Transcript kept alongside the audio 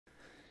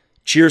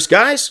Cheers,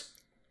 guys.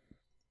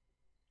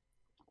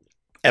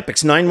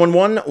 Epix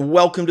 911,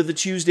 welcome to the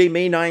Tuesday,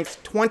 May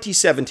 9th,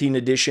 2017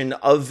 edition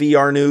of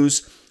VR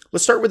News.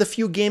 Let's start with a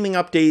few gaming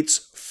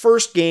updates.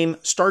 First game,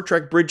 Star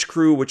Trek Bridge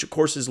Crew, which of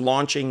course is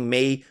launching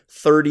May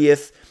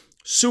 30th.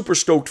 Super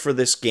stoked for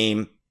this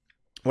game.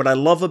 What I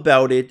love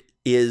about it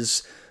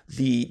is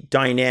the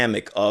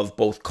dynamic of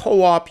both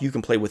co-op, you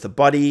can play with a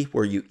buddy,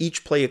 where you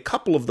each play a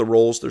couple of the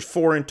roles, there's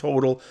 4 in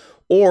total,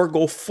 or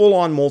go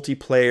full-on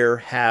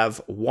multiplayer,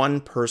 have one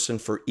person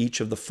for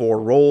each of the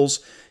 4 roles.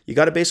 You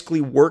got to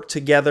basically work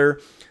together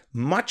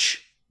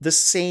much the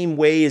same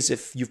way as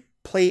if you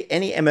play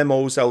any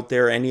MMOs out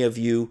there, any of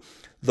you.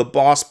 The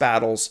boss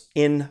battles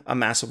in a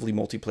massively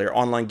multiplayer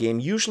online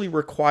game usually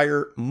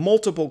require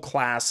multiple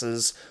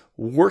classes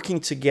working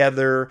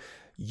together,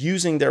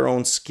 using their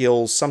own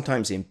skills,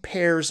 sometimes in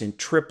pairs, in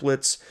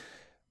triplets,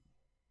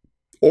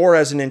 or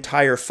as an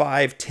entire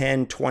 5,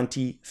 10,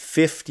 20,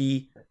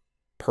 50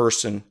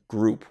 person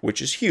group,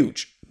 which is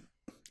huge.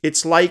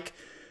 It's like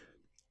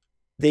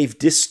they've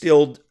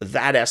distilled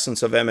that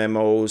essence of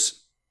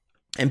MMOs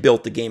and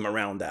built the game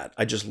around that.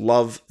 I just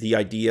love the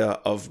idea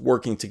of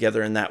working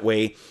together in that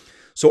way.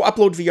 So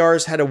Upload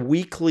VR's had a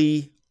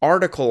weekly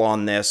article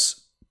on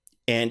this,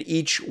 and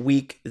each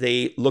week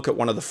they look at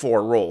one of the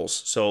 4 roles.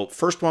 So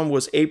first one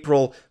was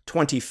April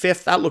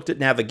 25th. That looked at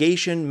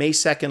navigation. May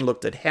 2nd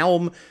looked at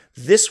helm.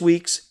 This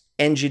week's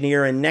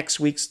engineer, and next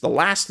week's, the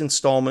last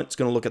installment, is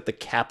going to look at the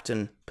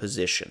captain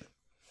position.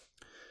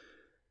 A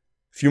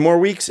few more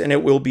weeks and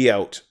it will be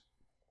out.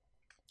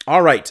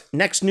 All right,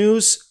 next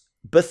news,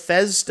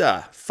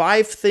 Bethesda.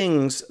 5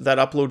 things that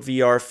Upload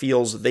VR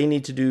feels they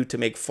need to do to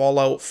make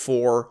Fallout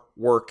 4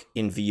 work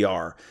in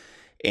VR.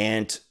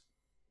 And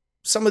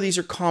some of these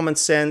are common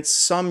sense,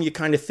 some you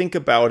kind of think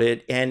about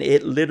it, and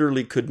it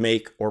literally could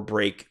make or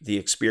break the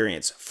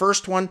experience.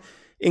 First one,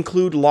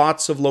 include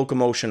lots of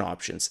locomotion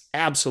options.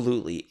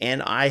 Absolutely.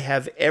 And I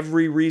have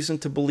every reason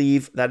to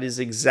believe that is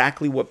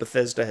exactly what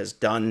Bethesda has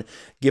done,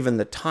 given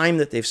the time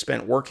that they've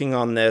spent working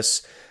on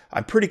this.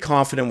 I'm pretty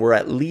confident we're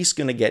at least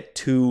going to get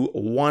 2,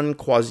 one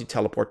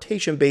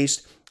quasi-teleportation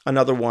based,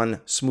 another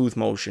one smooth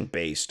motion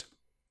based.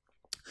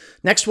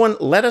 Next one,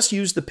 let us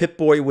use the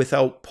Pip-Boy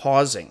without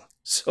pausing.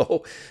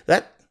 So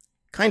that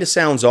kind of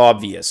sounds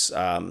obvious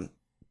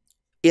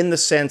in the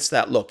sense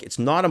that, look, it's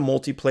not a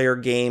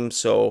multiplayer game,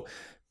 so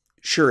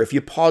sure, if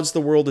you pause the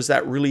world, is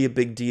that really a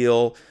big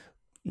deal?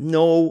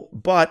 No,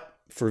 but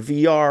for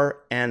VR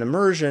and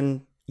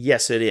immersion,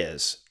 yes, it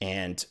is.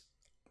 And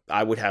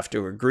I would have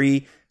to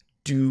agree,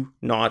 do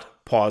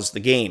not pause the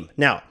game.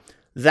 Now,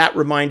 that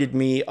reminded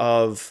me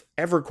of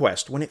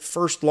EverQuest when it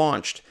first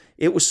launched.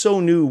 It was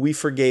so new, we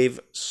forgave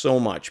so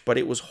much, but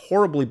it was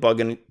horribly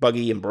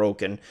buggy and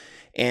broken.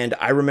 And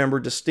I remember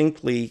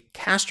distinctly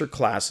caster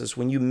classes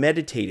when you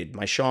meditated,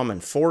 my shaman,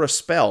 for a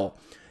spell.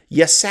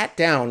 You sat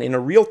down in a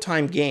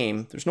real-time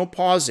game, there's no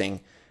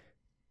pausing,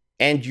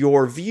 and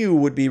your view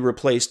would be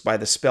replaced by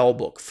the spell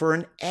book for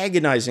an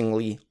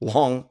agonizingly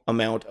long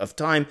amount of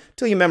time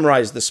till you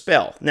memorize the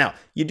spell. Now,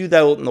 you do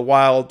that out in the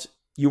wild,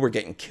 you were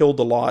getting killed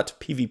a lot,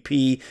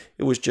 PvP,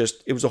 it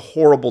was a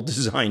horrible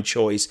design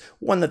choice,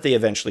 one that they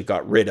eventually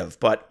got rid of,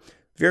 but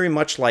very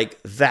much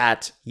like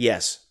that,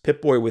 yes,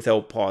 Pip-Boy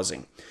without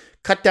pausing.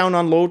 Cut down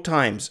on load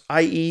times,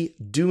 i.e.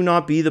 do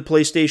not be the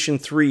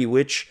PlayStation 3,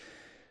 which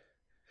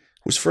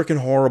was freaking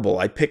horrible.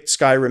 I picked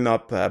Skyrim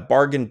up,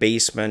 bargain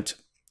basement,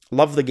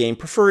 love the game,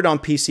 prefer it on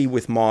PC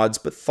with mods,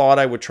 but thought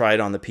I would try it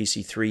on the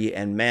PC3,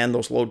 and man,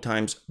 those load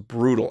times,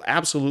 brutal,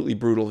 absolutely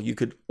brutal. You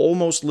could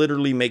almost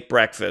literally make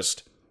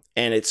breakfast,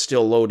 and it's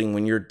still loading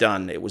when you're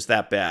done. It was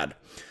that bad.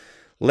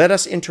 Let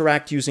us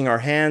interact using our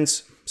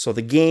hands. So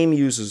the game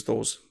uses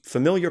those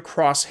familiar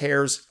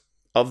crosshairs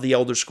of the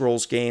Elder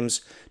Scrolls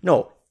games.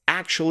 No,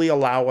 actually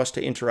allow us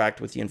to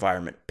interact with the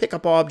environment. Pick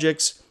up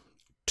objects,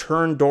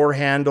 turn door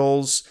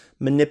handles,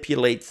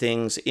 manipulate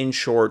things. In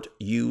short,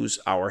 use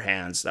our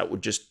hands. That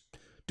would just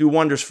do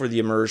wonders for the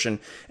immersion.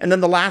 And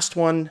then the last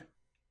one,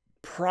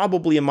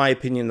 probably in my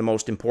opinion the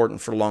most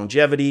important for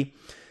longevity,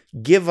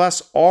 give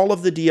us all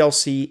of the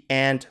DLC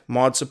and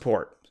mod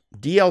support.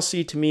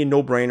 DLC to me,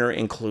 no-brainer,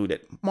 include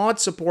it. Mod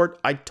support,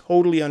 I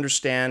totally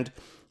understand.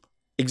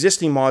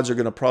 Existing mods are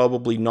going to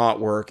probably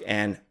not work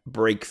and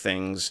break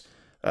things,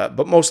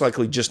 but most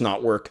likely just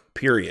not work,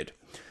 period.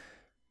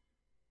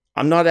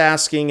 I'm not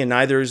asking, and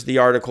neither is the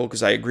article,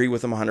 because I agree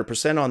with them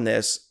 100% on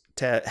this,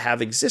 to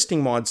have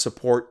existing mods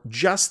support,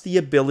 just the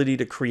ability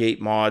to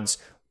create mods.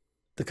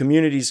 The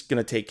community's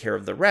going to take care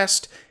of the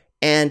rest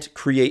and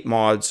create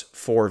mods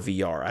for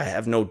VR. I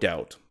have no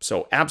doubt.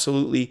 So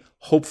absolutely,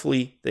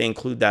 hopefully they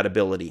include that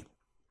ability.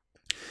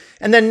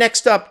 And then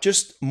next up,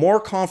 just more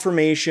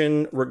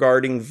confirmation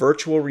regarding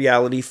virtual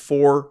reality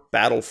for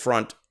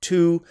Battlefront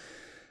 2.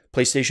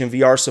 PlayStation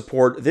VR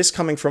support. This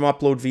coming from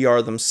Upload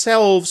VR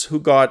themselves, who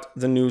got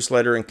the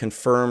newsletter and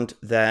confirmed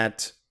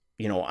that,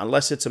 you know,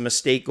 unless it's a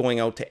mistake going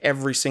out to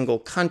every single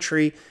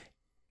country,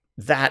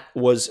 that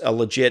was a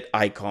legit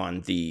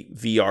icon, the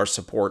VR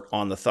support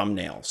on the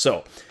thumbnail.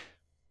 So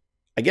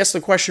I guess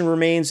the question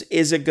remains,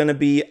 is it going to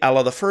be a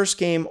la the first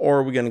game, or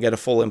are we going to get a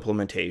full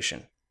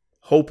implementation?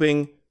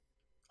 Hoping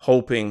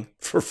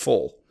for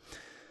full.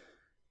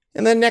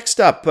 And then next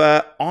up,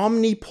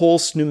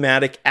 Omnipulse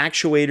pneumatic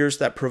actuators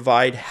that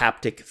provide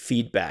haptic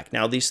feedback.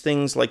 Now, these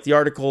things, like the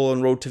article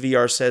on Road to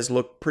VR says,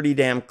 look pretty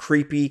damn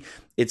creepy.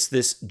 It's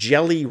this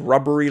jelly,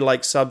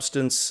 rubbery-like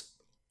substance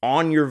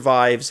on your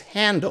Vive's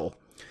handle.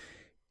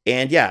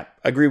 And yeah,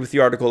 I agree with the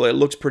article. It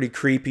looks pretty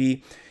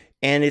creepy.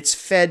 And it's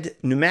fed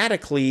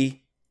pneumatically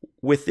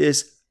with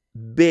this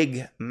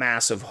big,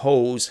 massive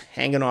hose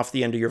hanging off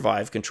the end of your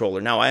Vive controller.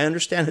 Now, I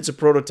understand it's a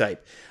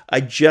prototype. I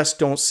just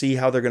don't see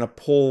how they're going to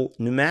pull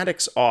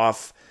pneumatics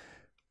off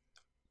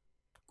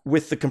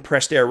with the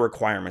compressed air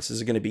requirements. Is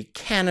it going to be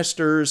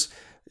canisters?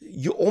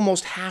 You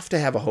almost have to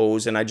have a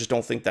hose, and I just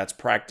don't think that's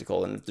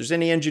practical. And if there's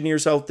any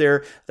engineers out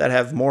there that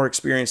have more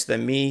experience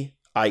than me,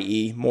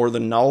 i.e. more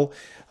than null,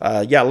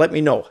 yeah, let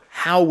me know.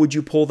 How would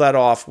you pull that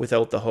off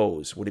without the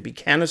hose? Would it be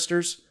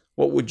canisters?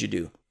 What would you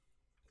do?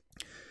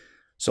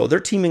 So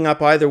they're teaming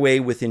up either way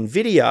with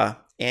NVIDIA,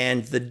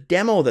 and the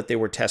demo that they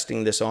were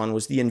testing this on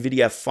was the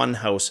NVIDIA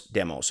Funhouse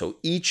demo. So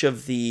each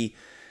of the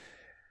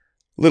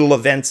little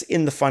events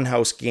in the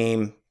Funhouse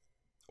game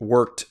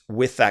worked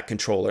with that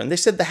controller. And they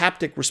said the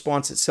haptic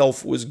response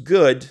itself was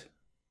good,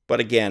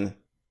 but again,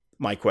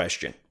 my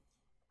question.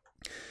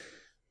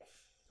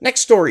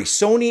 Next story,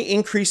 Sony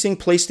increasing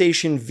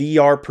PlayStation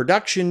VR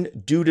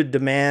production due to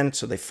demand.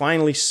 So they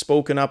finally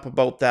spoken up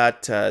about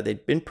that.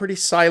 They've been pretty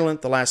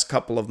silent the last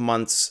couple of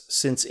months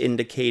since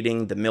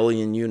indicating the 1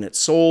 million units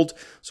sold.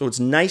 So it's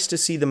nice to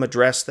see them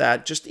address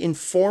that. Just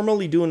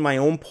informally doing my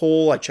own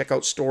poll. I check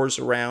out stores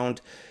around.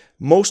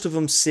 Most of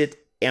them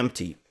sit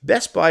empty.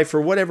 Best Buy,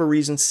 for whatever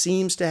reason,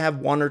 seems to have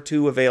 1 or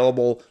 2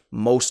 available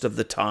most of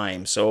the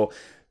time. So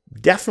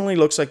definitely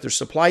looks like there's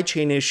supply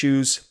chain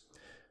issues.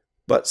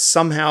 But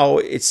somehow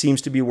it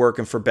seems to be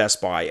working for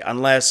Best Buy,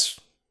 unless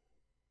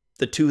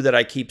the 2 that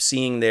I keep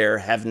seeing there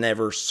have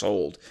never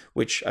sold,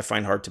 which I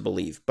find hard to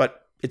believe,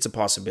 but it's a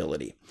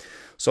possibility.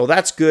 So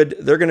that's good.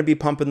 They're going to be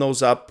pumping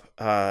those up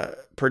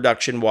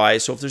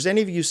production-wise. So if there's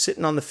any of you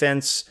sitting on the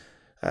fence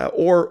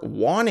or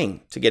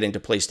wanting to get into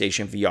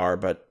PlayStation VR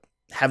but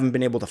haven't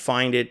been able to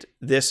find it,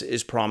 this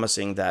is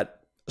promising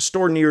that a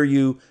store near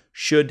you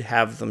should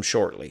have them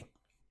shortly.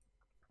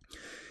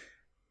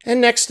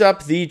 And next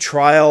up, the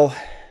trial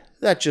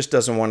that just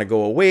doesn't want to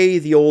go away,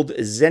 the old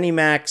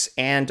Zenimax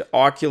and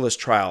Oculus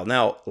trial.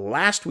 Now,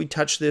 last we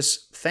touched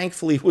this,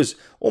 thankfully, was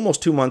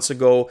almost 2 months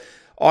ago.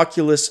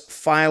 Oculus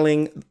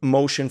filing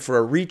motion for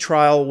a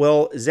retrial.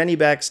 Well,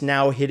 Zenimax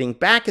now hitting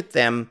back at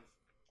them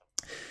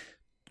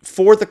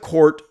for the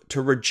court to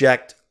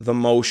reject the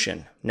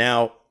motion.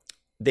 Now,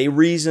 they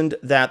reasoned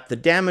that the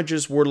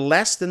damages were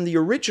less than the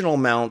original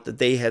amount that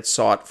they had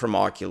sought from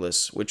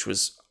Oculus, which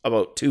was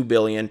about $2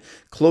 billion,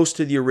 close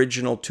to the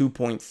original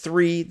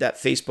 $2.3 that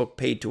Facebook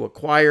paid to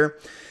acquire.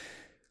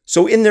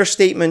 So in their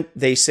statement,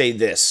 they say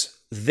this: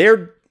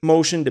 their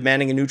motion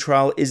demanding a new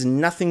trial is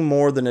nothing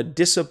more than a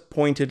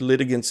disappointed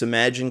litigant's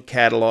imagined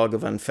catalog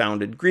of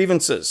unfounded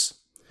grievances.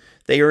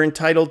 They are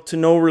entitled to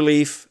no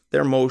relief.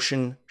 Their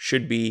motion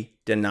should be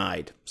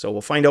denied. So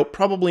we'll find out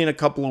probably in a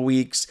couple of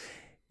weeks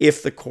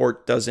if the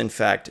court does in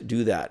fact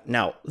do that.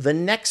 Now, the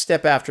next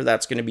step after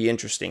that's going to be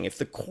interesting. If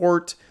the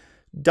court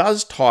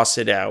does toss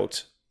it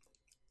out,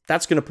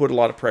 that's going to put a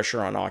lot of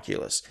pressure on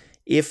Oculus.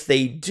 If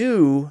they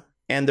do,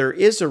 and there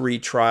is a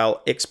retrial,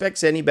 expect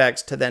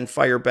Zenimax to then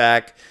fire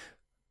back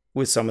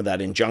with some of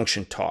that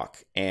injunction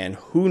talk. And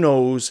who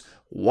knows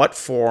what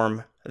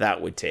form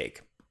that would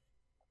take.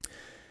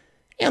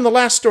 And the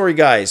last story,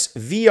 guys,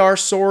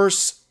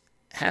 VRSource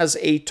has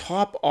a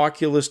top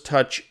Oculus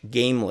Touch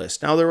game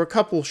list. Now, there were a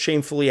couple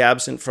shamefully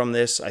absent from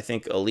this. I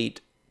think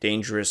Elite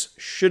Dangerous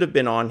should have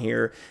been on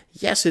here.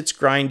 Yes, it's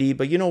grindy,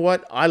 but you know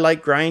what? I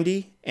like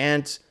grindy,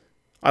 and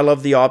I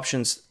love the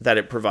options that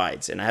it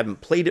provides. And I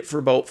haven't played it for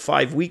about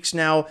 5 weeks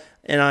now,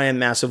 and I am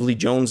massively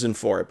jonesing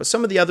for it. But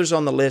some of the others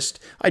on the list,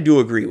 I do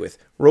agree with.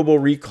 Robo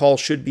Recall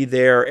should be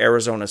there,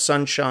 Arizona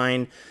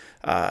Sunshine,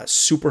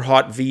 Super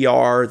Hot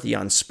VR, The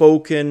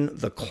Unspoken,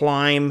 The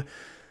Climb.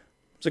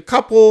 There's a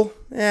couple,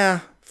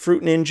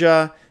 Fruit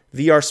Ninja,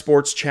 VR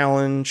Sports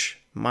Challenge,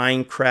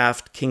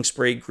 Minecraft,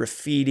 Kingspray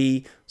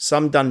Graffiti,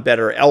 some done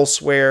better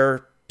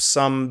elsewhere,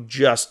 some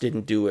just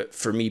didn't do it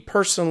for me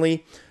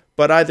personally.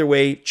 But either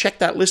way, check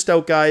that list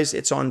out, guys.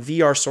 It's on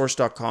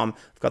vrsource.com.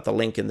 I've got the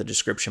link in the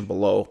description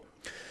below.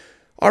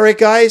 All right,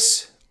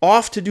 guys,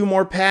 off to do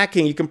more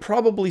packing. You can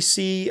probably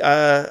see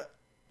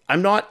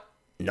I'm not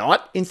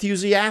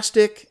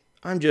enthusiastic.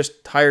 I'm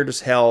just tired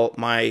as hell.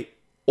 My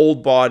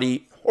old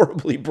body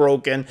horribly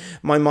broken,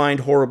 my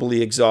mind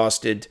horribly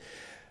exhausted.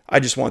 I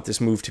just want this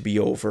move to be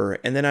over,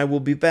 and then I will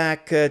be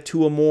back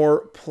to a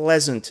more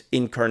pleasant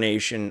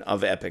incarnation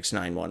of Epix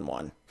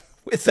 911.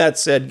 With that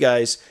said,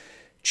 guys,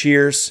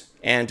 cheers,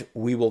 and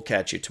we will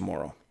catch you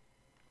tomorrow.